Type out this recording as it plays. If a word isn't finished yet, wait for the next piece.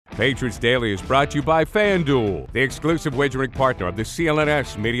Patriots Daily is brought to you by FanDuel, the exclusive wagering partner of the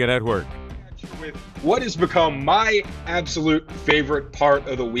CLNS Media Network. With what has become my absolute favorite part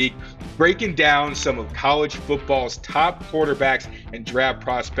of the week, breaking down some of college football's top quarterbacks and draft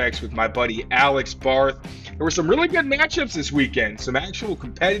prospects with my buddy Alex Barth. There were some really good matchups this weekend, some actual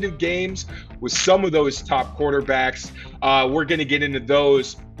competitive games with some of those top quarterbacks. We're going to get into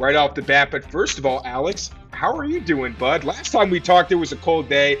those right off the bat. But first of all, Alex, how are you doing, bud? Last time we talked, it was a cold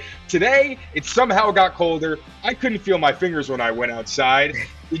day. Today, it somehow got colder. I couldn't feel my fingers when I went outside.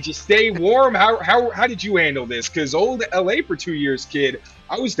 Did you stay warm? How did you handle this? Because old LA for 2 years, kid,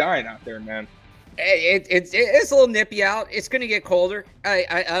 I was dying out there, man. It's a little nippy out. It's gonna get colder. I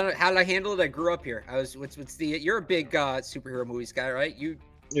don't know, how did I handle it? I grew up here. You're a big superhero movies guy, right?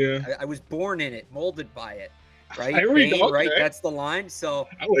 Yeah. I was born in it, molded by it, right? There we go, right? okay. That's the line. So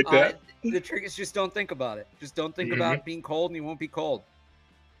I like that. The trick is just don't think about it. Just don't think about it being cold, and you won't be cold.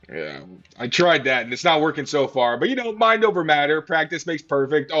 Yeah, I tried that, and it's not working so far. But, mind over matter. Practice makes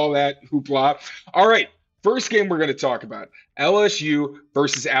perfect, all that hoopla. All right, first game we're going to talk about, LSU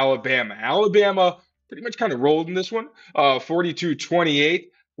versus Alabama. Alabama pretty much kind of rolled in this one, 42-28.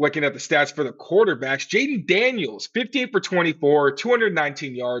 Looking at the stats for the quarterbacks, Jaden Daniels, 58 for 24,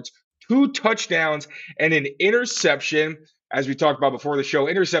 219 yards, 2 touchdowns, and an interception. As we talked about before the show,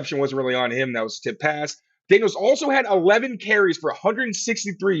 interception wasn't really on him. That was a tip pass. Daniels also had 11 carries for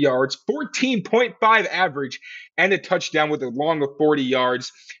 163 yards, 14.5 average, and a touchdown with a long of 40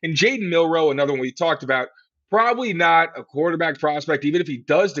 yards. And Jaden Milroe, another one we talked about, probably not a quarterback prospect, even if he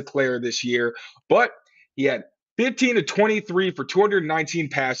does declare this year. But he had 15 to 23 for 219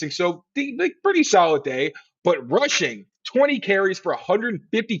 passing, so pretty solid day. But rushing, 20 carries for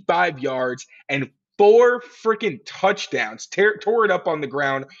 155 yards and 4 freaking touchdowns, tore it up on the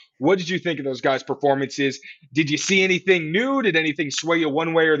ground. What did you think of those guys' performances? Did you see anything new? Did anything sway you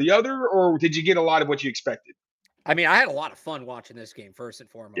one way or the other? Or did you get a lot of what you expected? I mean, I had a lot of fun watching this game, first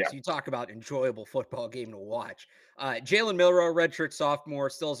and foremost. Yeah. You talk about enjoyable football game to watch. Jalen Milroe, redshirt sophomore,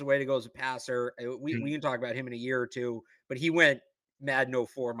 still has a way to go as a passer. We can talk about him in a year or two, but he went Madden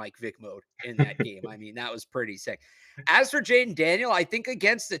 04 Mike Vick mode in that game. I mean, that was pretty sick. As for Jaden Daniel, I think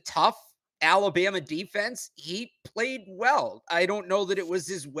against a tough Alabama defense, he played well. I don't know that it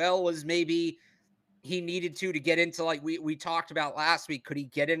was as well as maybe he needed to get into, like we talked about last week. Could he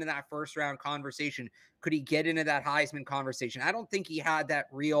get into that first round conversation? Could he get into that Heisman conversation? I don't think he had that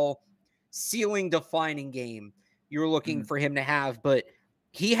real ceiling defining game you're looking for him to have, but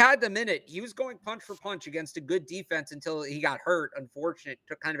he had the minute. He was going punch for punch against a good defense until he got hurt. Unfortunate,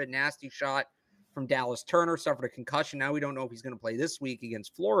 took kind of a nasty shot from Dallas Turner, suffered a concussion. Now we don't know if he's going to play this week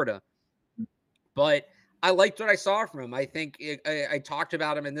against Florida. But I liked what I saw from him. I think I talked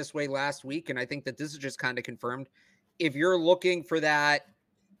about him in this way last week, and I think that this is just kind of confirmed. If you're looking for that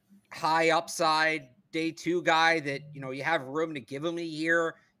high upside day 2 guy that, you have room to give him a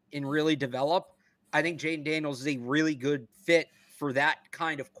year and really develop, I think Jaden Daniels is a really good fit for that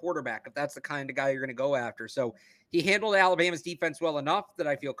kind of quarterback, if that's the kind of guy you're going to go after. So he handled Alabama's defense well enough that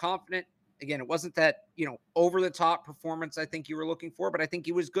I feel confident. Again, it wasn't that, over-the-top performance I think you were looking for, but I think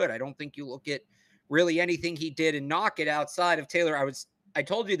he was good. I don't think you look at really anything he did and knock it outside of Taylor. I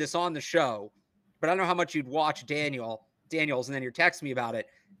told you this on the show, but I don't know how much you'd watch Daniels, and then you're texting me about it.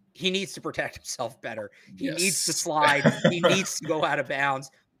 He needs to protect himself better. He needs to slide. He needs to go out of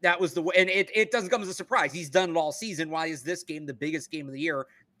bounds. That was the way, and it doesn't come as a surprise. He's done it all season. Why is this game the biggest game of the year?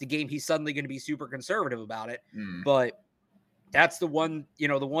 The game he's suddenly going to be super conservative about it. But that's the one,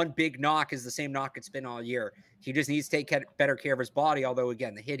 the one big knock is the same knock it's been all year. He just needs to take better care of his body. Although,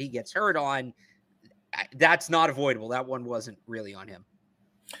 again, the hit he gets hurt on, that's not avoidable. That one wasn't really on him.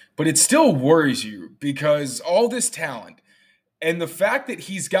 But it still worries you because all this talent and the fact that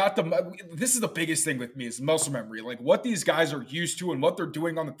he's got this is the biggest thing with me is muscle memory, like what these guys are used to and what they're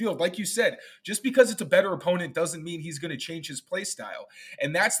doing on the field. Like you said, just because it's a better opponent doesn't mean he's going to change his play style.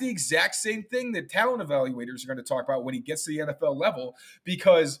 And that's the exact same thing that talent evaluators are going to talk about when he gets to the NFL level,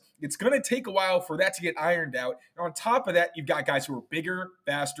 because it's going to take a while for that to get ironed out. And on top of that, you've got guys who are bigger,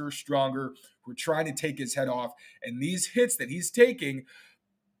 faster, stronger, who are trying to take his head off. And these hits that he's taking,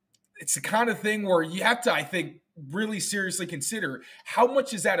 it's the kind of thing where you have to, I think, really seriously consider how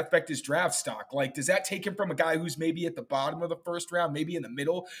much does that affect his draft stock? Like, does that take him from a guy who's maybe at the bottom of the first round, maybe in the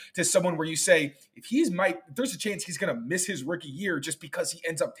middle, to someone where you say, if there's a chance he's going to miss his rookie year just because he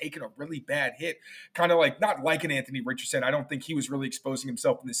ends up taking a really bad hit, kind of like, not like an Anthony Richardson. I don't think he was really exposing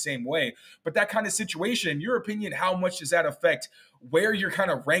himself in the same way, but that kind of situation, in your opinion, how much does that affect where you're kind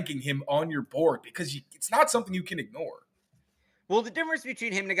of ranking him on your board? Because it's not something you can ignore. Well, the difference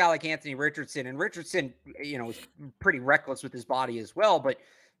between him and a guy like Anthony Richardson, and Richardson, is pretty reckless with his body as well, but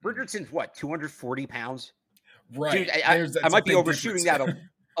Richardson's what, 240 pounds? Right. Dude, I might be overshooting difference. that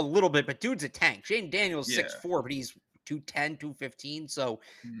a little bit, but dude's a tank. Jaden Daniels, Yeah. 6'4", but he's 210, 215. So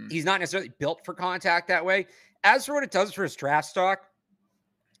He's not necessarily built for contact that way. As for what it does for his draft stock,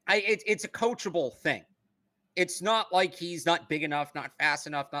 it's a coachable thing. It's not like he's not big enough, not fast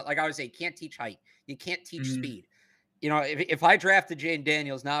enough, not like I would say, you can't teach height. You can't teach speed. You know, if I drafted Jaden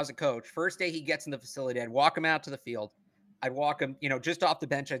Daniels now as a coach, first day he gets in the facility, I'd walk him out to the field. I'd walk him, just off the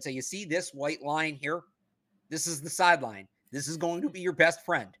bench. I'd say, you see this white line here? This is the sideline. This is going to be your best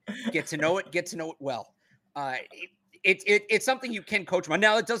friend. Get to know it well. It's something you can coach him on.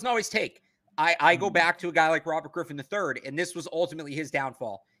 Now, it doesn't always take. I go back to a guy like Robert Griffin III, and this was ultimately his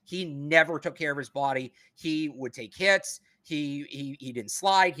downfall. He never took care of his body. He would take hits. He didn't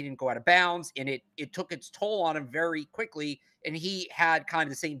slide. He didn't go out of bounds, and it took its toll on him very quickly. And he had kind of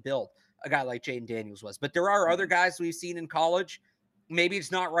the same build a guy like Jaden Daniels was. But there are other guys we've seen in college. Maybe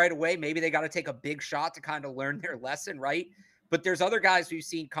it's not right away. Maybe they got to take a big shot to kind of learn their lesson, right? But there's other guys we've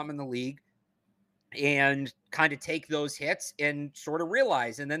seen come in the league and kind of take those hits and sort of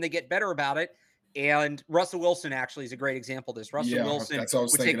realize, and then they get better about it. And Russell Wilson actually is a great example of this. Russell Wilson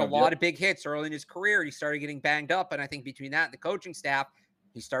would take a lot of big hits early in his career. He started getting banged up. And I think between that and the coaching staff,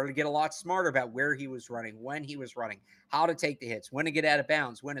 he started to get a lot smarter about where he was running, when he was running, how to take the hits, when to get out of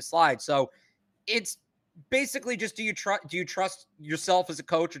bounds, when to slide. So it's basically just, do you trust yourself as a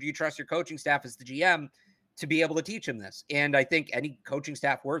coach, or do you trust your coaching staff as the GM to be able to teach him this? And I think any coaching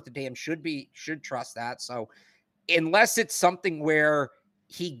staff worth a damn should trust that. So unless it's something where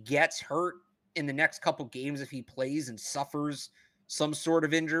he gets hurt in the next couple games, if he plays and suffers some sort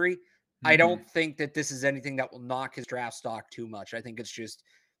of injury, I don't think that this is anything that will knock his draft stock too much. I think it's just,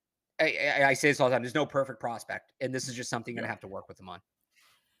 I say this all the time, there's no perfect prospect, and this is just something you're going to have to work with him on.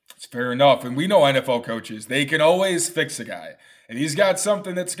 It's fair enough. And we know NFL coaches, they can always fix a guy. And he's got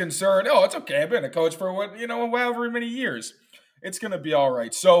something that's concerned. Oh, it's okay. I've been a coach for however many years. It's going to be all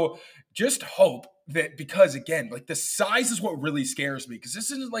right. So just hope that, because again, like, the size is what really scares me, because this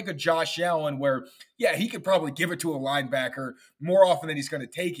isn't like a Josh Allen where, yeah, he could probably give it to a linebacker more often than he's going to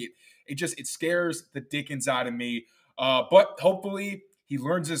take it. It scares the dickens out of me. But hopefully he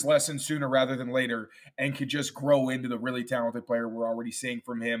learns his lesson sooner rather than later and could just grow into the really talented player we're already seeing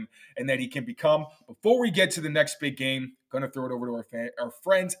from him and that he can become. Before we get to the next big game, going to throw it over to our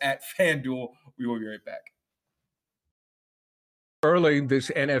friends at FanDuel. We will be right back. Early this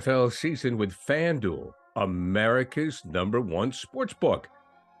NFL season with FanDuel, America's #1 sportsbook.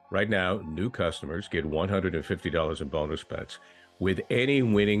 Right now, new customers get $150 in bonus bets with any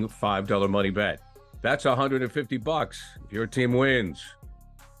winning $5 money bet. That's $150 if your team wins.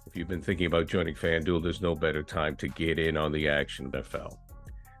 If you've been thinking about joining FanDuel, there's no better time to get in on the action, NFL.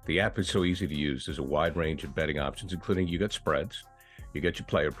 The app is so easy to use. There's a wide range of betting options, including you got spreads, you got your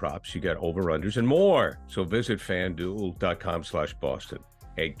player props, you got over-unders, and more. So visit FanDuel.com/Boston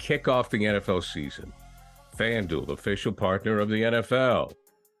and kick off the NFL season. FanDuel, official partner of the NFL.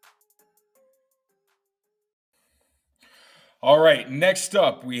 All right, next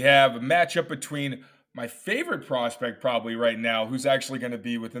up, we have a matchup between my favorite prospect probably right now, who's actually going to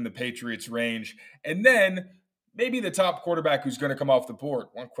be within the Patriots' range, and then maybe the top quarterback who's going to come off the board.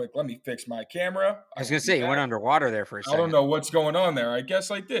 One quick, let me fix my camera. I was going to say, you went underwater there for a second. I don't know what's going on there. I guess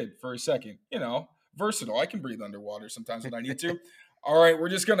I did for a second. Versatile. I can breathe underwater sometimes when I need to. All right, we're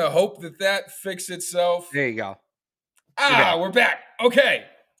just going to hope that fixes itself. There you go. We're back. Okay.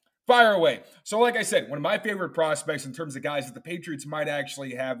 Fire away. So like I said, one of my favorite prospects in terms of guys that the Patriots might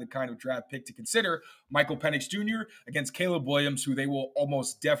actually have the kind of draft pick to consider, Michael Penix Jr. against Caleb Williams, who they will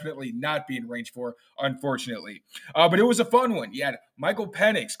almost definitely not be in range for, unfortunately. But it was a fun one. You had Michael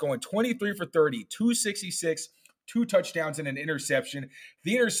Penix going 23 for 30, 266, 2 touchdowns and an interception.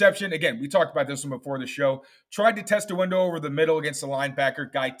 The interception, again, we talked about this one before the show, tried to test a window over the middle against the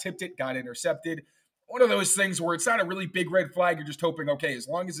linebacker. Guy tipped it, got intercepted. One of those things where it's not a really big red flag. You're just hoping, okay, as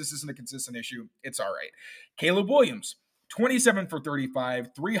long as this isn't a consistent issue, it's all right. Caleb Williams, 27 for 35,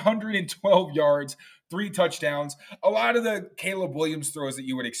 312 yards, 3 touchdowns. A lot of the Caleb Williams throws that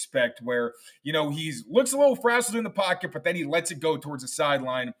you would expect where, he looks a little frazzled in the pocket, but then he lets it go towards the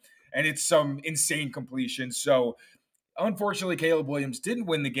sideline, and it's some insane completion. So, unfortunately, Caleb Williams didn't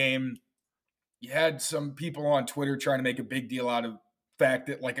win the game. You had some people on Twitter trying to make a big deal out of fact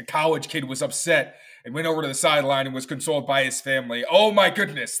that like a college kid was upset and went over to the sideline and was consoled by his family. Oh my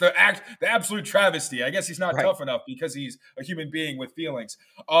goodness, the absolute travesty. I guess he's not tough enough because he's a human being with feelings.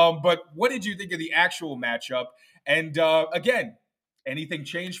 But what did you think of the actual matchup? And again, anything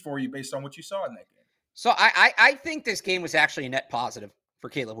changed for you based on what you saw in that game? So I think this game was actually a net positive for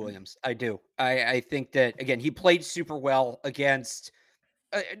Caleb Williams. I do. I think that, again, he played super well against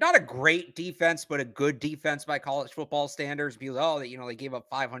not a great defense, but a good defense by college football standards. People, oh, they gave up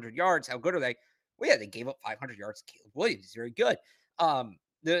 500 yards. How good are they? Well, yeah, they gave up 500 yards to Caleb Williams. He's very good.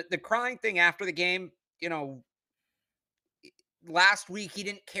 The crying thing after the game, last week he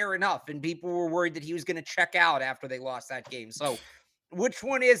didn't care enough, and people were worried that he was going to check out after they lost that game. So, which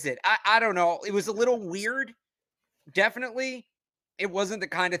one is it? I don't know. It was a little weird. Definitely, it wasn't the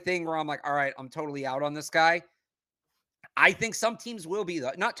kind of thing where I'm like, all right, I'm totally out on this guy. I think some teams will be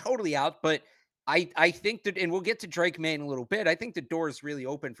not totally out, but I think that, and we'll get to Drake May in a little bit. I think the door is really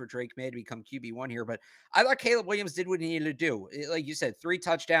open for Drake May to become QB1 here, but I thought Caleb Williams did what he needed to do. Like you said, 3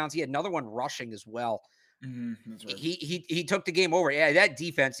 touchdowns. He had another one rushing as well. That's right. He took the game over. Yeah, that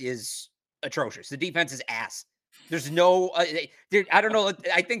defense is atrocious. The defense is ass. There's no, I don't know.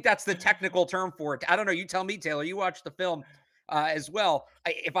 I think that's the technical term for it. I don't know. You tell me, Taylor. You watched the film as well.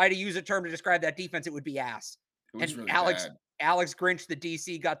 If I had to use a term to describe that defense, it would be ass. It was And really Alex bad. Alex Grinch, the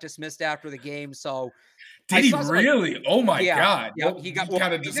DC, got dismissed after the game. So Did he really? Oh my God. Yeah, well, he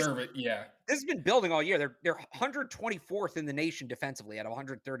kind of deserve it. Yeah. This has been building all year. They're 124th in the nation defensively out of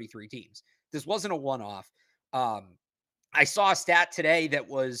 133 teams. This wasn't a one-off. I saw a stat today that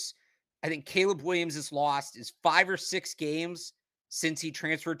was, I think Caleb Williams has lost is 5 or 6 games since he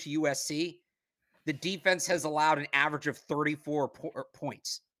transferred to USC. The defense has allowed an average of 34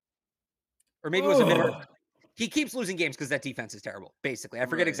 points. Or maybe it was a minimum. He keeps losing games because that defense is terrible, basically. I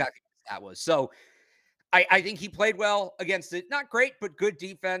forget exactly what that was. So I think he played well against it. Not great, but good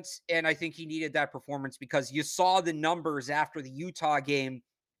defense. And I think he needed that performance because you saw the numbers after the Utah game.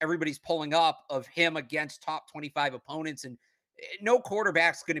 Everybody's pulling up of him against top 25 opponents. And no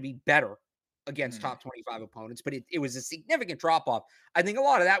quarterback's going to be better against top 25 opponents. But it was a significant drop-off. I think a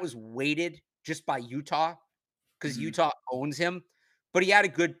lot of that was weighted just by Utah because Utah owns him. But he had a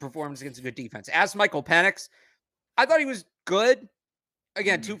good performance against a good defense. As Michael Penix, I thought he was good.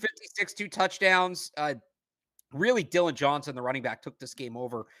 Again, 256, 2 touchdowns. Really, Dylan Johnson, the running back, took this game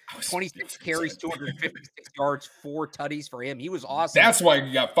over. 26 carries, 256 yards, 4 tutties for him. He was awesome. That's why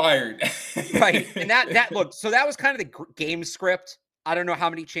he got fired. Right. And that look, so that was kind of the game script. I don't know how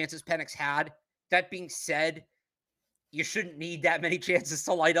many chances Penix had. That being said, you shouldn't need that many chances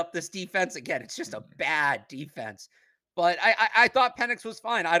to light up this defense. Again, it's just a bad defense. But I thought Penix was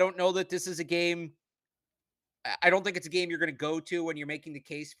fine. I don't know that this is a game. I don't think it's a game you're going to go to when you're making the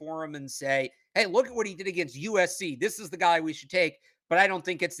case for him and say, hey, look at what he did against USC. This is the guy we should take. But I don't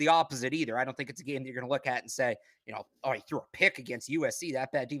think it's the opposite either. I don't think it's a game that you're going to look at and say, oh, he threw a pick against USC,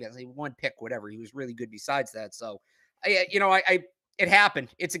 that bad defense. He one pick, whatever. He was really good besides that. So, it happened.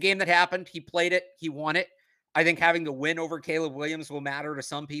 It's a game that happened. He played it. He won it. I think having the win over Caleb Williams will matter to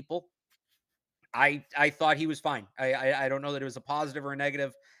some people. I thought he was fine. I don't know that it was a positive or a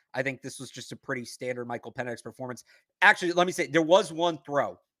negative. I think this was just a pretty standard Michael Penix performance. Actually, let me say, there was one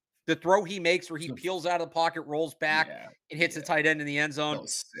throw. The throw he makes where he peels out of the pocket, rolls back, and hits a tight end in the end zone.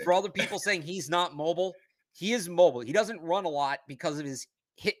 For all the people saying he's not mobile, he is mobile. He doesn't run a lot because of his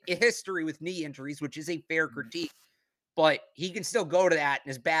history with knee injuries, which is a fair critique. But he can still go to that in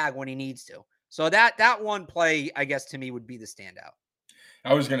his bag when he needs to. So that one play, I guess, to me would be the standout.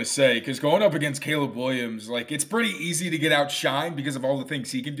 I was going to say, because going up against Caleb Williams, like, it's pretty easy to get outshined because of all the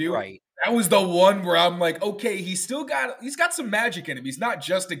things he can do. Right. That was the one where I'm like, okay, he's got some magic in him. He's not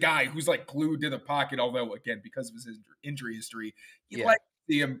just a guy who's like glued to the pocket, although, again, because of his injury history, you'd like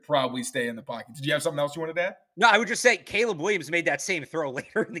to see him probably stay in the pocket. Did you have something else you wanted to add? No, I would just say Caleb Williams made that same throw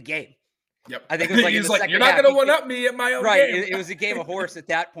later in the game. Yep. I think it was like, he's like, you're not going to one-up me at my own game. It was a game of horse at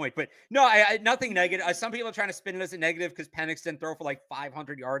that point. But no, I nothing negative. Some people are trying to spin it as a negative because Penix didn't throw for like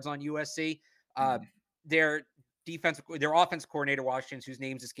 500 yards on USC. Their offense coordinator, Washington, whose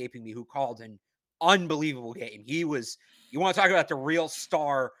name's escaping me, who called an unbelievable game. You want to talk about the real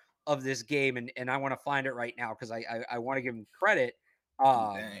star of this game, and I want to find it right now because I want to give him credit.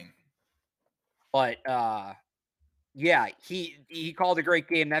 But yeah, he called a great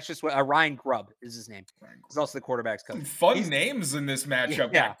game. That's just what Ryan Grubb is his name. He's also the quarterback's coach. Fun names in this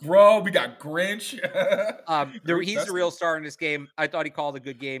matchup. Yeah. We got Grubb, we got Grinch. He's the real star in this game. I thought he called a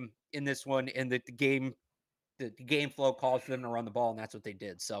good game in this one, and the game flow called for them to run the ball, and that's what they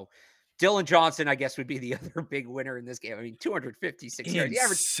did. So Dylan Johnson, I guess, would be the other big winner in this game. I mean, 256 yards.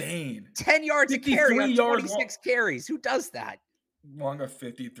 Insane. 10 yards a carry on 26 carries. Who does that? Long of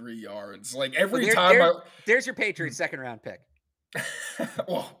 53 yards. Like every time. There's your Patriots second round pick.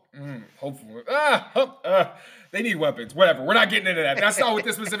 Well, hopefully. They need weapons. Whatever. We're not getting into that. That's not what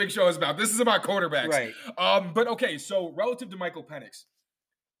this specific show is about. This is about quarterbacks. Right. But okay, so relative to Michael Penix,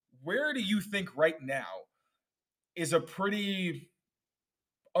 where do you think right now is a pretty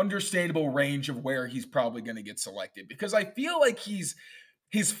understandable range of where he's probably going to get selected? Because I feel like he's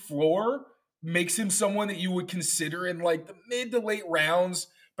his floor makes him someone that you would consider in like the mid to late rounds.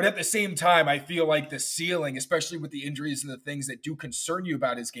 But at the same time, I feel like the ceiling, especially with the injuries and the things that do concern you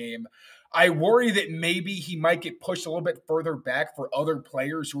about his game, I worry that maybe he might get pushed a little bit further back for other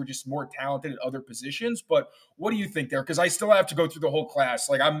players who are just more talented at other positions. But what do you think there? Because I still have to go through the whole class.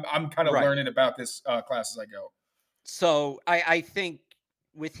 Like I'm kind of learning about this class as I go. So I think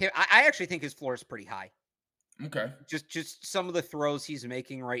with him, I actually think his floor is pretty high. Okay. Just some of the throws he's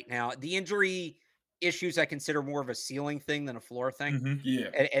making right now. The injury issues I consider more of a ceiling thing than a floor thing. Mm-hmm. Yeah.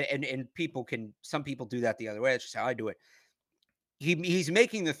 And some people do that the other way. It's just how I do it. He's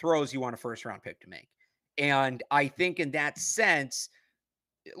making the throws you want a first round pick to make. And I think in that sense,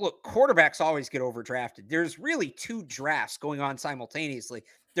 look, quarterbacks always get overdrafted. There's really two drafts going on simultaneously.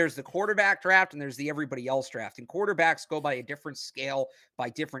 There's the quarterback draft and there's the everybody else draft. And quarterbacks go by a different scale, by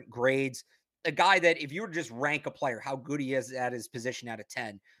different grades. A guy that if you were to just rank a player, how good he is at his position out of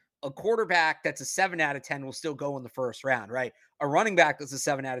 10, a quarterback that's a 7 out of 10 will still go in the first round, right? A running back that's a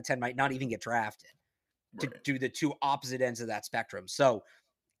 7 out of 10 might not even get drafted to do the two opposite ends of that spectrum. So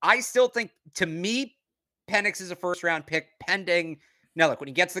I still think, to me, Penix is a first round pick pending. Now, look, when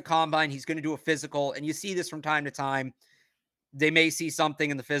he gets the combine, he's going to do a physical, and you see this from time to time. They may see something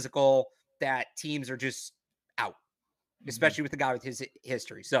in the physical that teams are just out, especially with the guy with his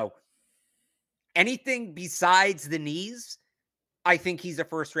history. So anything besides the knees, I think he's a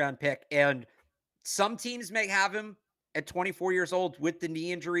first round pick. And some teams may have him at 24 years old with the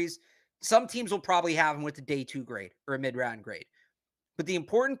knee injuries. Some teams will probably have him with a day 2 grade or a mid-round grade. But the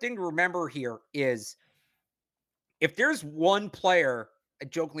important thing to remember here is if there's one player, I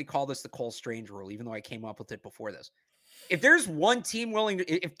jokingly call this the Cole Strange rule, even though I came up with it before this. If there's one team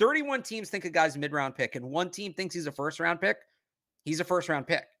if 31 teams think a guy's a mid-round pick and one team thinks he's a first-round pick, he's a first-round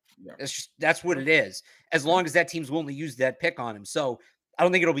pick. Yeah. That's what it is, as long as that team's willing to use that pick on him. So I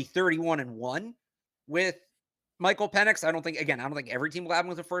don't think it'll be 31-1 with Michael Penix. I don't think every team will have him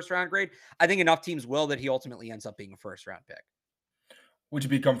with a first-round grade. I think enough teams will that he ultimately ends up being a first-round pick. Would you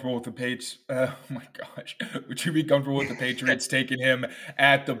be comfortable with the Patriots? Oh my gosh. Would you be comfortable with the Patriots taking him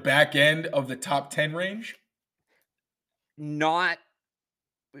at the back end of the top 10 range? Not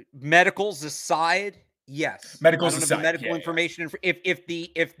medicals aside, yes. Medicals aside, medical information.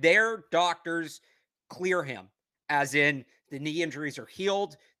 If their doctors clear him, as in the knee injuries are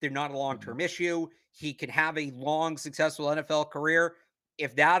healed, they're not a long-term issue, he can have a long, successful NFL career.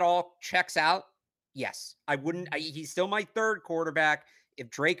 If that all checks out, yes. He's still my third quarterback. If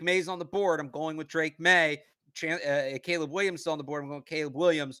Drake May's on the board, I'm going with Drake May. Caleb Williams still on the board, I'm going with Caleb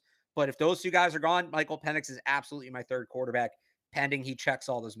Williams. But if those two guys are gone, Michael Penix is absolutely my third quarterback, pending he checks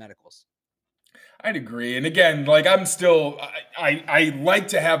all those medicals. I'd agree. And again, like I'm still, I like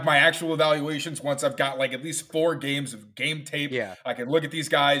to have my actual evaluations once I've got like at least 4 games of game tape. Yeah. I can look at these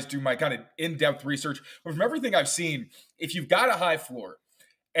guys, do my kind of in-depth research. But from everything I've seen, if you've got a high floor,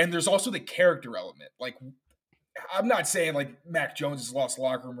 and there's also the character element, like I'm not saying like Mac Jones has lost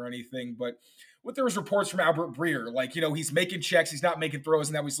locker room or anything, but what there was reports from Albert Breer, like, he's making checks, he's not making throws,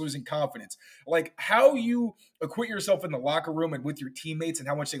 and now he's losing confidence. Like, how you acquit yourself in the locker room and with your teammates and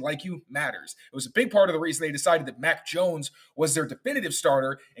how much they like you matters. It was a big part of the reason they decided that Mac Jones was their definitive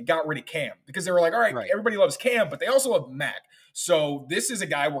starter and got rid of Cam. Because they were like, all right, everybody loves Cam, but they also love Mac. So this is a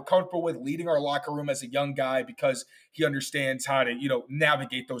guy we're comfortable with leading our locker room as a young guy because he understands how to,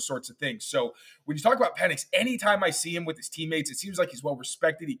 navigate those sorts of things. So when you talk about Penix, anytime I see him with his teammates, it seems like he's well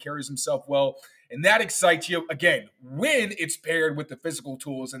respected. He carries himself well. And that excites you, again, when it's paired with the physical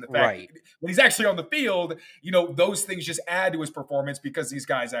tools and the fact that when he's actually on the field, those things just add to his performance because these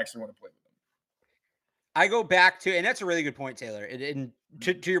guys actually want to play with him. I go back to, and that's a really good point, Taylor. And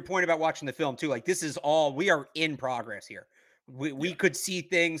to your point about watching the film too, like this is all, we are in progress here. We could see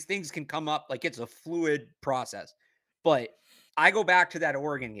things can come up, like it's a fluid process. But I go back to that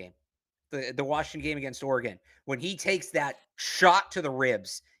Oregon game, the Washington game against Oregon, when he takes that shot to the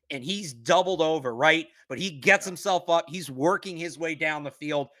ribs and he's doubled over, right? But he gets himself up. He's working his way down the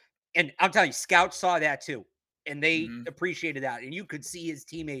field. And I'm telling you, scouts saw that too. And they appreciated that. And you could see his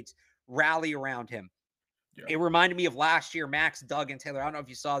teammates rally around him. Yeah. It reminded me of last year, Max Duggan, Taylor. I don't know if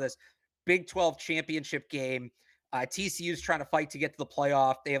you saw this Big 12 championship game. TCU's trying to fight to get to the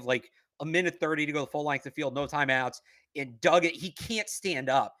playoff. They have like a minute 30 to go the full length of the field, no timeouts. And Duggan, he can't stand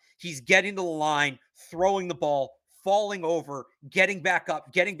up. He's getting to the line, throwing the ball, falling over, getting back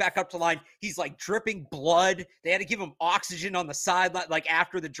up to line. He's like dripping blood. They had to give him oxygen on the sideline, like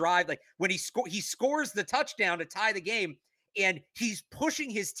after the drive. Like when he scores the touchdown to tie the game, and he's pushing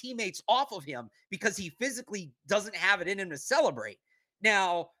his teammates off of him because he physically doesn't have it in him to celebrate.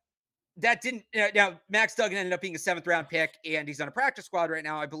 Now, that didn't. Now Max Duggan ended up being a 7th round pick, and he's on a practice squad right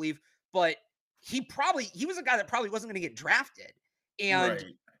now, I believe. But he was a guy that probably wasn't going to get drafted. And Right.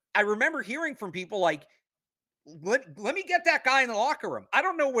 I remember hearing from people like, let me get that guy in the locker room. I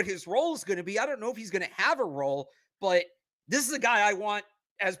don't know what his role is going to be. I don't know if he's going to have a role, but this is a guy I want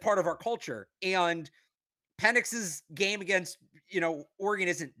as part of our culture. And Penix's game against, Oregon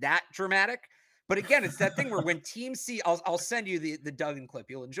isn't that dramatic. But again, it's that thing where when teams see, I'll send you the Duggan clip.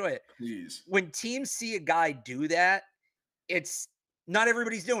 You'll enjoy it. Please. When teams see a guy do that, it's not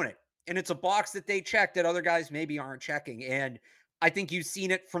everybody's doing it. And it's a box that they check that other guys maybe aren't checking. And I think you've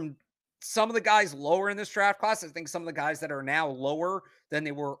seen it from some of the guys lower in this draft class. I think some of the guys that are now lower than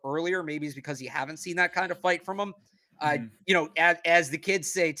they were earlier, maybe it's because you haven't seen that kind of fight from them. As the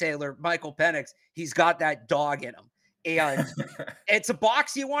kids say, Taylor, Michael Penix, he's got that dog in him. And it's a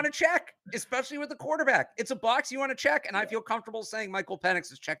box you want to check, especially with the quarterback. It's a box you want to check. And I feel comfortable saying Michael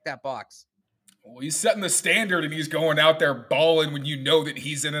Penix has checked that box. Well, he's setting the standard and he's going out there balling when you know that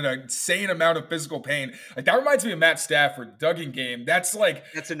he's in an insane amount of physical pain. Like that reminds me of Matt Stafford, Duggan game. That's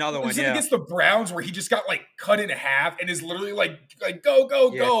another one. Yeah. Against the Browns where he just got like cut in half and is literally like go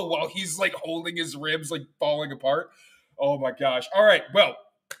while he's like holding his ribs, like falling apart. Oh my gosh. All right. Well,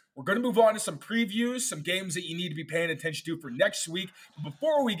 we're going to move on to some previews, some games that you need to be paying attention to for next week. But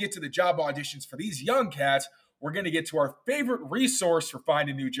before we get to the job auditions for these young cats, we're going to get to our favorite resource for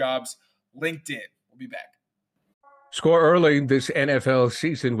finding new jobs, LinkedIn. We'll be back. Score early this NFL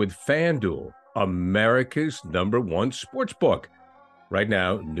season with FanDuel, America's #1 sportsbook. Right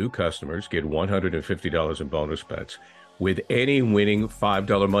now, new customers get $150 in bonus bets with any winning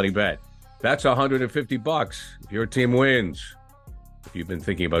 $5 money bet. That's $150 if your team wins. If you've been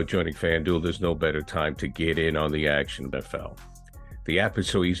thinking about joining FanDuel, there's no better time to get in on the action, NFL. The app is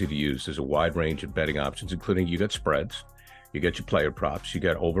so easy to use. There's a wide range of betting options, including you got spreads, you get your player props, you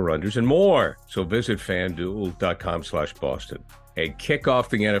got over-unders, and more. So visit FanDuel.com/Boston and kick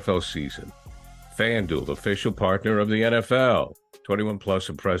off the NFL season. FanDuel, official partner of the NFL. 21 plus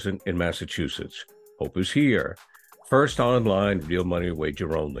and present in Massachusetts. Hope is here. First online, real money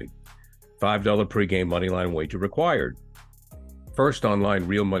wager only. $5 pregame moneyline wager required. First online,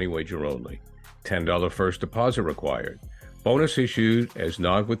 real money wager only. $10 first deposit required. Bonus issued as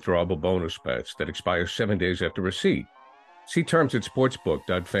non-withdrawable bonus bets that expire 7 days after receipt. See terms at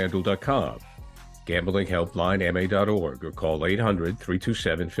sportsbook.fanduel.com. Gambling helpline ma.org or call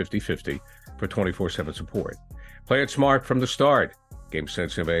 800-327-5050 for 24/7 support. Play it smart from the start.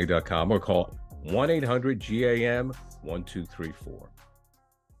 GameSensitive.com or call 1-800-GAM-1234.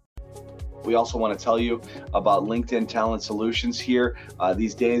 We also want to tell you about LinkedIn Talent Solutions here.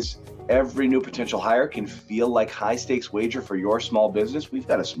 These days, every new potential hire can feel like high-stakes wager for your small business. We've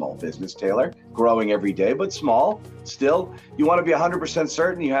got a small business, Taylor, growing every day, but small. Still, you want to be 100%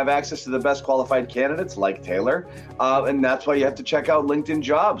 certain you have access to the best qualified candidates like Taylor, and that's why you have to check out LinkedIn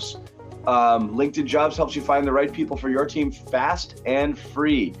Jobs. LinkedIn Jobs helps you find the right people for your team fast and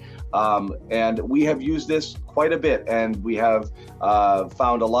free. And we have used this quite a bit, and we have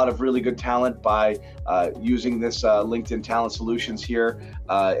found a lot of really good talent by using this LinkedIn Talent Solutions here,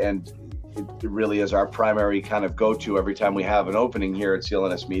 and it really is our primary kind of go-to every time we have an opening here at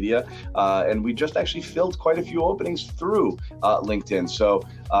CLNS Media. And we just actually filled quite a few openings through LinkedIn. So,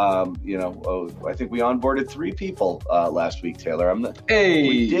 I think we onboarded 3 people last week, Taylor.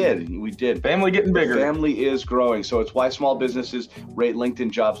 We did. Family getting bigger. The family is growing. So it's why small businesses rate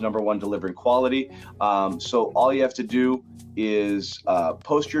LinkedIn Jobs #1 delivering quality. So all you have to do is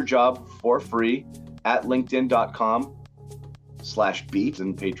post your job for free at linkedin.com/beat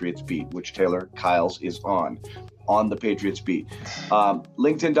and Patriots Beat, which Taylor Kyles is on the Patriots Beat.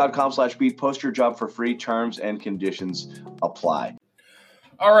 LinkedIn.com/beat, post your job for free. Terms and conditions apply.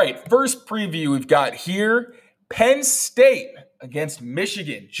 All right, first preview we've got here, Penn State against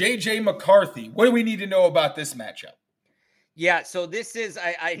Michigan. JJ McCarthy. What do we need to know about this matchup? Yeah, so this is,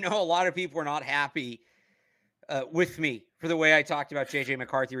 I know a lot of people are not happy with me for the way I talked about JJ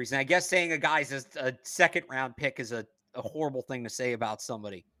McCarthy recently. I guess saying a guy's a second round pick is a horrible thing to say about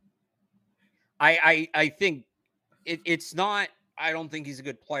somebody. I think it's not, I don't think he's a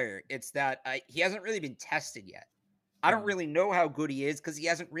good player. It's that he hasn't really been tested yet. I don't really know how good he is because he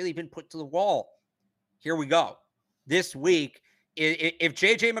hasn't really been put to the wall. Here we go. This week, if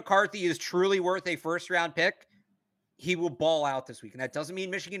JJ McCarthy is truly worth a first round pick, he will ball out this week. And that doesn't mean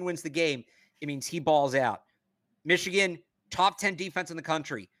Michigan wins the game. It means he balls out. Michigan, top 10 defense in the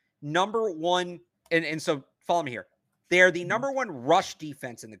country. Number 1, and so follow me here. They are the number 1 rush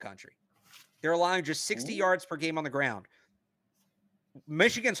defense in the country. They're allowing just 60 yards per game on the ground.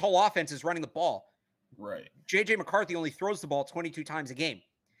 Michigan's whole offense is running the ball. Right. JJ McCarthy only throws the ball 22 times a game.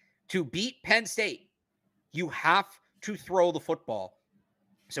 To beat Penn State, you have to throw the football.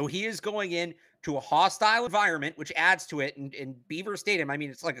 So he is going in to a hostile environment, which adds to it. In Beaver Stadium, I mean,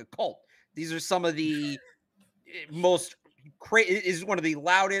 it's like a cult. These are some of the most is one of the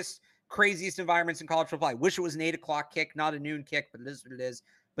loudest, craziest environments in college football. I wish it was an 8:00 kick, not a noon kick, but it is what it is.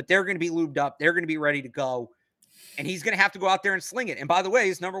 But they're going to be lubed up. They're going to be ready to go. And he's going to have to go out there and sling it. And by the way,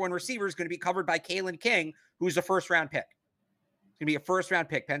 his number one receiver is going to be covered by Kalen King, who's a first-round pick. It's going to be a first-round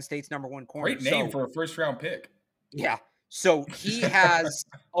pick, Penn State's number one corner. Great name for a first-round pick. Yeah. So he has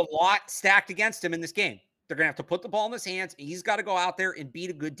a lot stacked against him in this game. They're going to have to put the ball in his hands. And he's got to go out there and beat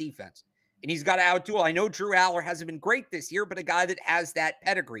a good defense. And he's got to outduel. I know Drew Aller hasn't been great this year, but a guy that has that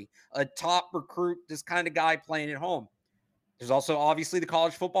pedigree, a top recruit, this kind of guy playing at home. There's also obviously the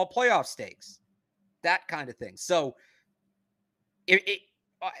college football playoff stakes, that kind of thing. So,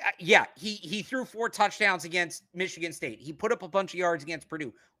 he threw 4 touchdowns against Michigan State. He put up a bunch of yards against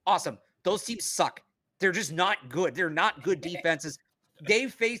Purdue. Awesome. Those teams suck. They're just not good. They're not good defenses.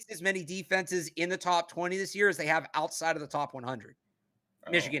 They've faced as many defenses in the top 20 this year as they have outside of the top 100.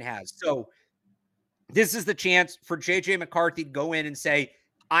 Michigan has. So this is the chance for JJ McCarthy to go in and say,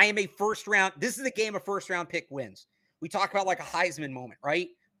 I am a first round. This is a game of first round pick wins. We talk about like a Heisman moment, right?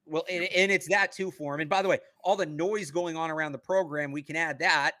 Well, and it's that too for him. And by the way, all the noise going on around the program, we can add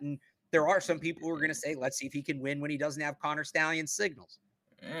that. And there are some people who are going to say, let's see if he can win when he doesn't have Connor Stallion signals.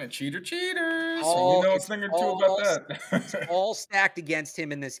 Yeah, cheaters. So a thing or two about that. It's all stacked against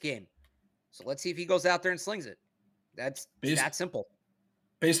him in this game. So let's see if he goes out there and slings it. That's that simple.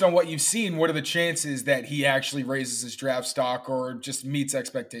 Based on what you've seen, what are the chances that he actually raises his draft stock or just meets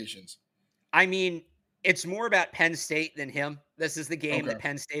expectations? I mean, it's more about Penn State than him. This is the game that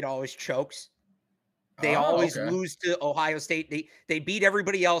Penn State always chokes. They always lose to Ohio State. They beat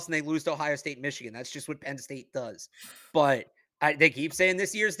everybody else and they lose to Ohio State and Michigan. That's just what Penn State does. But they keep saying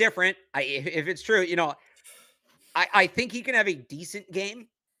this year's different. If it's true, I think he can have a decent game.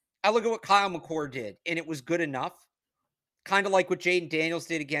 I look at what Kyle McCord did, and it was good enough. Kind of like what Jaden Daniels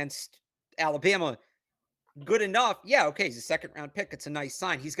did against Alabama. Good enough. Yeah, okay, he's a second-round pick. It's a nice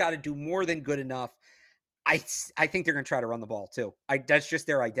sign. He's got to do more than good enough. I think they're going to try to run the ball, too. That's just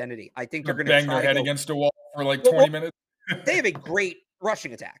their identity. I think they're going to bang their head against a wall for like 20 minutes. They have a great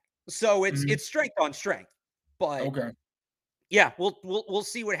rushing attack. So it's strength on strength. But yeah, we'll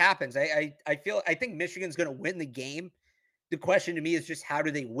see what happens. I think Michigan's going to win the game. The question to me is just how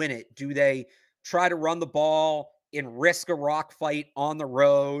do they win it? Do they try to run the ball and risk a rock fight on the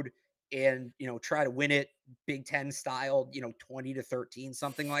road and, try to win it Big Ten style, 20-13,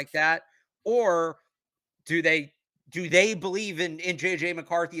 something like that? Or do they believe in JJ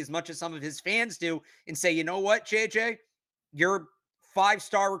McCarthy as much as some of his fans do and say, you know what, JJ, you're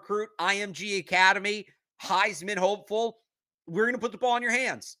 5-star recruit, IMG Academy, Heisman hopeful. We're going to put the ball in your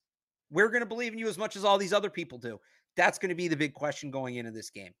hands. We're going to believe in you as much as all these other people do. That's going to be the big question going into this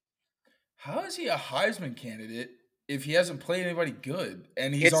game. How is he a Heisman candidate if he hasn't played anybody good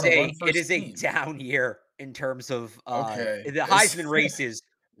and he's on a run first It is team? a down year in terms of the Heisman race is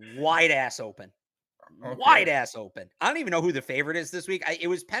wide ass open. Wide ass open. I don't even know who the favorite is this week. It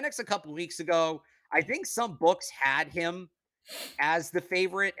was Penix a couple weeks ago. I think some books had him as the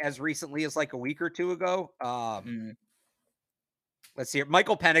favorite as recently as like a week or two ago. Let's see here.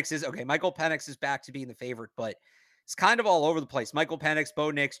 Michael Penix is back to being the favorite, but it's kind of all over the place. Michael Penix,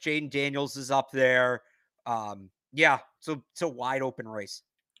 Bo Nix, Jaden Daniels is up there. So it's a wide open race.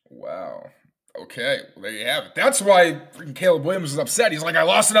 Wow. Okay, well, there you have it. That's why freaking Caleb Williams is upset. He's like, I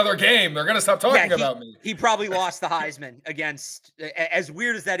lost another game. They're going to stop talking about me. He probably lost the Heisman against, as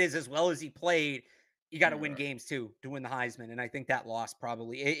weird as that is, as well as he played, you got to win games too to win the Heisman. And I think that loss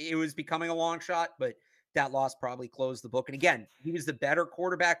probably, it was becoming a long shot, but that loss probably closed the book. And again, he was the better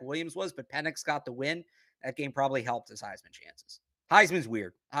quarterback, Williams was, but Penix got the win. That game probably helped his Heisman chances. Heisman's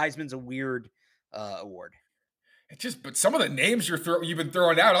weird. Heisman's a weird award. But some of the names you've been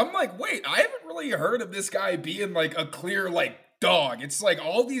throwing out, I'm like, wait, I haven't really heard of this guy being like a clear like dog. It's like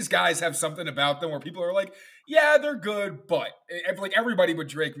all these guys have something about them where people are like, yeah, they're good, but like everybody but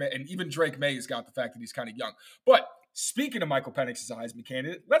Drake May, and even Drake May has got the fact that he's kind of young. But speaking of Michael Penix as a Heisman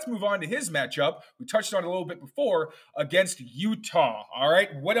candidate, let's move on to his matchup. We touched on it a little bit before against Utah. All right,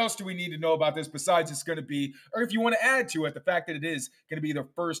 what else do we need to know about this besides it's going to be, or if you want to add to it, the fact that it is going to be the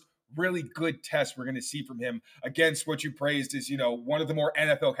first really good test we're going to see from him against what you praised is, one of the more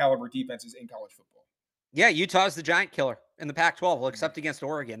NFL caliber defenses in college football. Yeah, Utah's the giant killer in the Pac-12, well, except against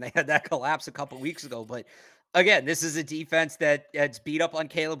Oregon. They had that collapse a couple weeks ago. But again, this is a defense that's beat up on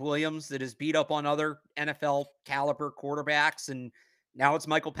Caleb Williams, that is beat up on other NFL caliber quarterbacks. And now it's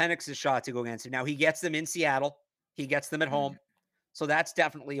Michael Penix's shot to go against him. Now he gets them in Seattle. He gets them at home. So that's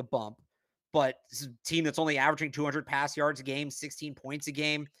definitely a bump. But this is a team that's only averaging 200 pass yards a game, 16 points a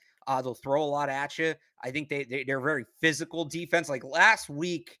game. They'll throw a lot at you. I think they're very physical defense. Like last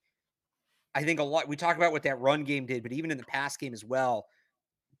week, I think a lot, we talked about what that run game did, but even in the pass game as well,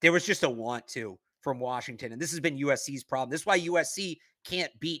 there was just a want to from Washington. And this has been USC's problem. This is why USC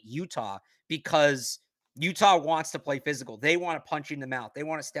can't beat Utah, because Utah wants to play physical. They want to punch you in the mouth. They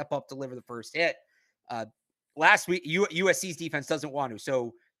want to step up, deliver the first hit. Last week, USC's defense doesn't want to.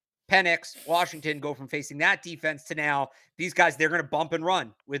 So Penix, Washington go from facing that defense to now these guys, they're going to bump and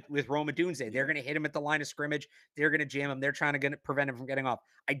run with Roma Dunze. They're going to hit him at the line of scrimmage. They're going to jam him. They're trying to prevent him from getting off.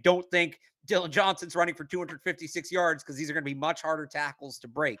 I don't think Dylan Johnson's running for 256 yards because these are going to be much harder tackles to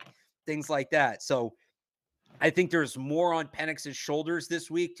break, things like that. So I think there's more on Penix's shoulders this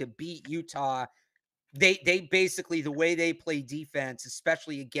week to beat Utah. They basically, the way they play defense,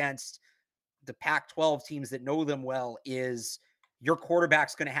 especially against the Pac-12 teams that know them well, is your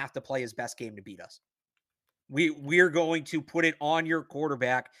quarterback's going to have to play his best game to beat us. We're going to put it on your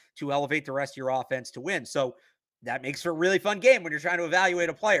quarterback to elevate the rest of your offense to win. So that makes for a really fun game when you're trying to evaluate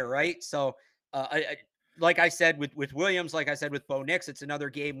a player, right? So like I said with Williams, like I said with Bo Nix, it's another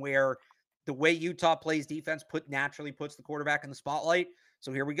game where the way Utah plays defense naturally puts the quarterback in the spotlight.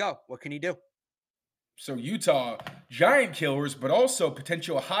 So here we go. What can he do? So Utah, giant killers, but also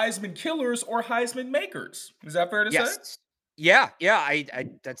potential Heisman killers or Heisman makers. Is that fair to say? Yeah. I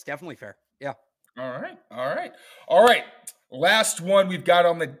that's definitely fair. Yeah. All right. Last one we've got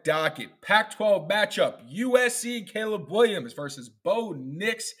on the docket. Pac-12 matchup. USC Caleb Williams versus Bo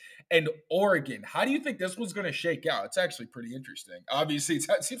Nix and Oregon. How do you think this one's going to shake out? It's actually pretty interesting. Obviously,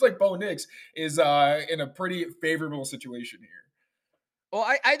 it seems like Bo Nix is in a pretty favorable situation here. Well,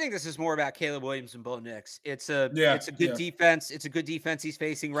 I think this is more about Caleb Williams and Bo Nix. It's a good defense. It's a good defense he's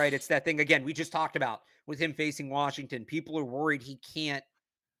facing, right? It's that thing, again, we just talked about with him facing Washington. People are worried he can't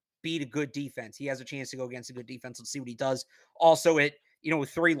beat a good defense. He has a chance to go against a good defense. Let's see what he does. Also, with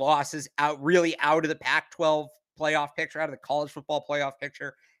 3 losses out of the Pac-12 playoff picture, out of the college football playoff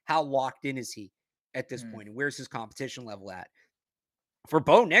picture, how locked in is he at this point? And where's his competition level at? For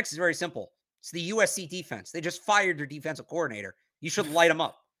Bo Nix, it's very simple. It's the USC defense. They just fired their defensive coordinator. You should light them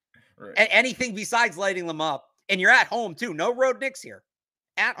up. Right. Anything besides lighting them up. And you're at home, too. No road Knicks here.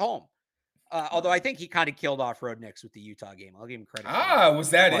 At home. Although I think he kind of killed off road Knicks with the Utah game. I'll give him credit.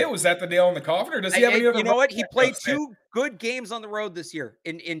 Was that it? Was that the nail in the coffin? Or does he have any other? You know what? He played 2 good games on the road this year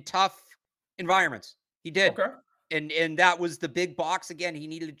in tough environments. He did. Okay. And that was the big box again. He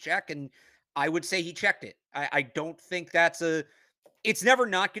needed to check, and I would say he checked it. I don't think it's never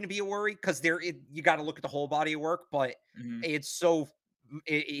not going to be a worry because you got to look at the whole body of work, but he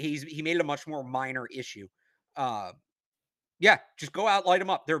made it a much more minor issue. Yeah, just go out, light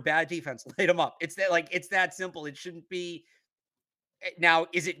them up. They're bad defense. Light them up. It's that simple. It shouldn't be. Now,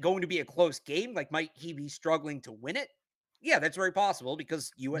 is it going to be a close game? Like, might he be struggling to win it? Yeah, that's very possible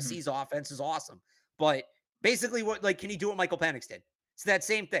because USC's offense is awesome. But basically, can you do what Michael Penix did? It's that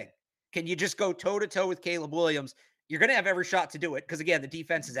same thing. Can you just go toe-to-toe with Caleb Williams? You're going to have every shot to do it because, again, the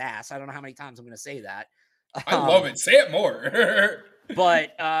defense is ass. I don't know how many times I'm going to say that. I love it. Say it more.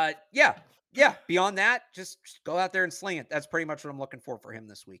 But, yeah, beyond that, just go out there and sling it. That's pretty much what I'm looking for him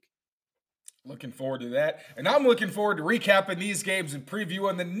this week. Looking forward to that. And I'm looking forward to recapping these games and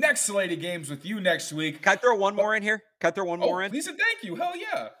previewing the next slate of games with you next week. Can I throw one more in here? Please and thank you. Hell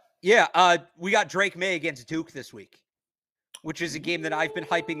yeah. Yeah, we got Drake May against Duke this week, which is a game that I've been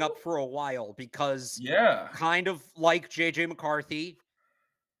hyping up for a while because kind of like J.J. McCarthy,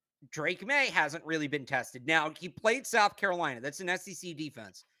 Drake May hasn't really been tested. Now, he played South Carolina. That's an SEC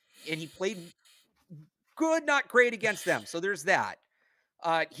defense. And he played good, not great against them. So there's that.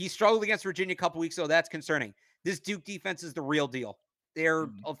 He struggled against Virginia a couple weeks ago. That's concerning. This Duke defense is the real deal. They're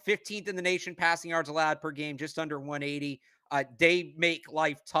 15th in the nation passing yards allowed per game, just under 180. They make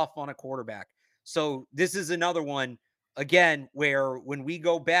life tough on a quarterback. So this is another one, again, where when we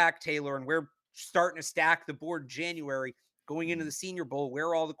go back, Taylor, and we're starting to stack the board in January, going into the Senior Bowl, where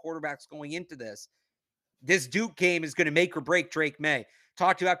are all the quarterbacks going into this? This Duke game is going to make or break Drake May.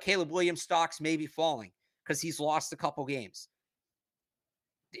 Talked about Caleb Williams stocks maybe falling because he's lost a couple games.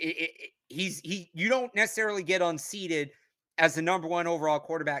 You don't necessarily get unseated as the number 1 overall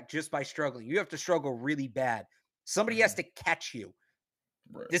quarterback just by struggling. You have to struggle really bad. Somebody has to catch you.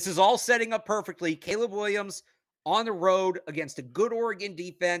 Right. This is all setting up perfectly. Caleb Williams on the road against a good Oregon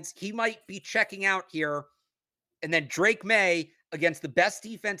defense. He might be checking out here. And then Drake May against the best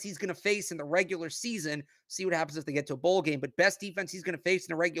defense he's going to face in the regular season. See what happens if they get to a bowl game. But best defense he's going to face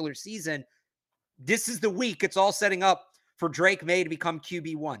in the regular season. This is the week. It's all setting up for Drake May to become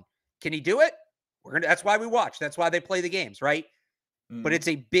QB1. Can he do it? That's why we watch. That's why they play the games, right? but it's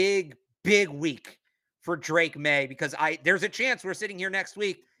a big, big week for Drake May because there's a chance we're sitting here next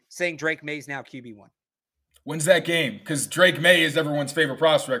week saying Drake May's now QB1. When's that game? Because Drake May is everyone's favorite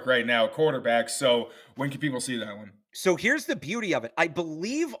prospect right now, quarterback. So when can people see that one? So here's the beauty of it. I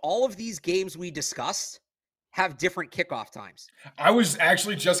believe all of these games we discussed have different kickoff times. I was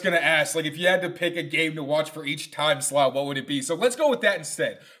actually just going to ask, like, if you had to pick a game to watch for each time slot, what would it be? So let's go with that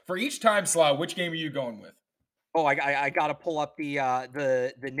instead. For each time slot, which game are you going with? Oh, I got to pull up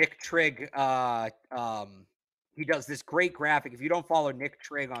the Nick Trigg. He does this great graphic. If you don't follow Nick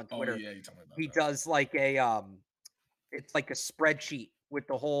Trigg on Twitter, you told me about he that. does like it's like a spreadsheet with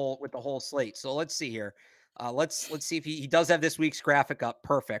the whole slate. So let's see here. Let's see if he does have this week's graphic up.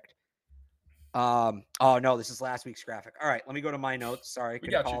 Perfect. Oh no, this is last week's graphic. All right, let me go to my notes. Sorry, I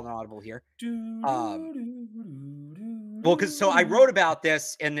couldn't call an audible here. Well, so I wrote about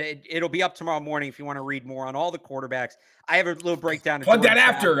this, and it'll be up tomorrow morning if you want to read more on all the quarterbacks. I have a little breakdown. Plug that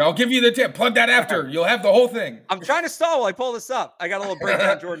after. I'll give you the tip. Plug that after. You'll have the whole thing. I'm trying to stall while I pull this up. I got a little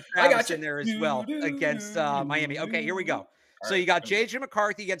breakdown Jordan Travis in there as well against Miami. Okay, here we go. So you got J.J.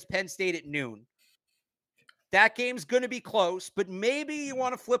 McCarthy against Penn State at noon. That game's going to be close, but maybe you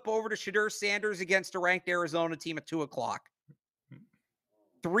want to flip over to Shedeur Sanders against a ranked Arizona team at 2 o'clock.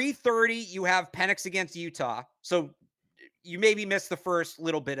 3:30, you have Penix against Utah. So you maybe missed the first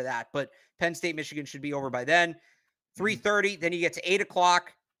little bit of that, but Penn State, Michigan should be over by then. 3:30, then you get to 8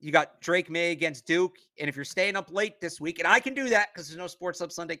 o'clock. You got Drake May against Duke. And if you're staying up late this week, and I can do that because there's no Sports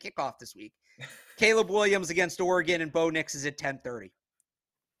Hub Sunday kickoff this week, Caleb Williams against Oregon and Bo Nix is at 10:30.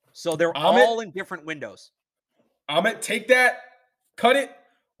 So they're all in different windows. Amit, take that, cut it.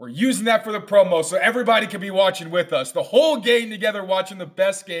 We're using that for the promo so everybody can be watching with us. The whole game together, watching the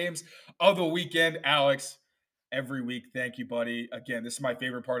best games of the weekend. Alex, every week, thank you, buddy. Again, this is my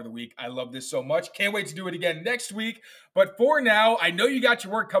favorite part of the week. I love this so much. Can't wait to do it again next week. But for now, I know you got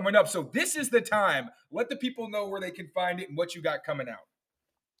your work coming up, so this is the time. Let the people know where they can find it and what you got coming out.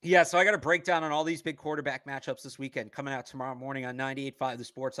 Yeah, so I got a breakdown on all these big quarterback matchups this weekend coming out tomorrow morning on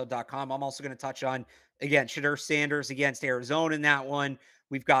 98.5thesportshub.com. I'm also going to touch on, again, Shedeur Sanders against Arizona in that one.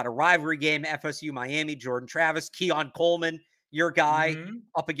 We've got a rivalry game, FSU Miami, Jordan Travis, Keon Coleman, your guy,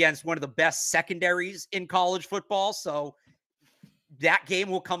 up against one of the best secondaries in college football. So that game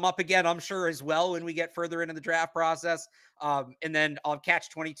will come up again, I'm sure, as well when we get further into the draft process. And then I'll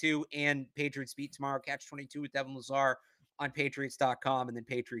Catch 22 and Patriots Beat tomorrow. Catch 22 with Devin Lazar on Patriots.com, and then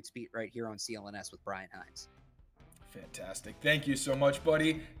Patriots Beat right here on CLNS with Brian Hines. Fantastic. Thank you so much,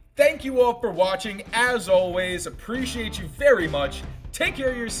 buddy. Thank you all for watching. As always, appreciate you very much. Take care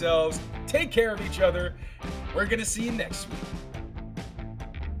of yourselves. Take care of each other. We're going to see you next week.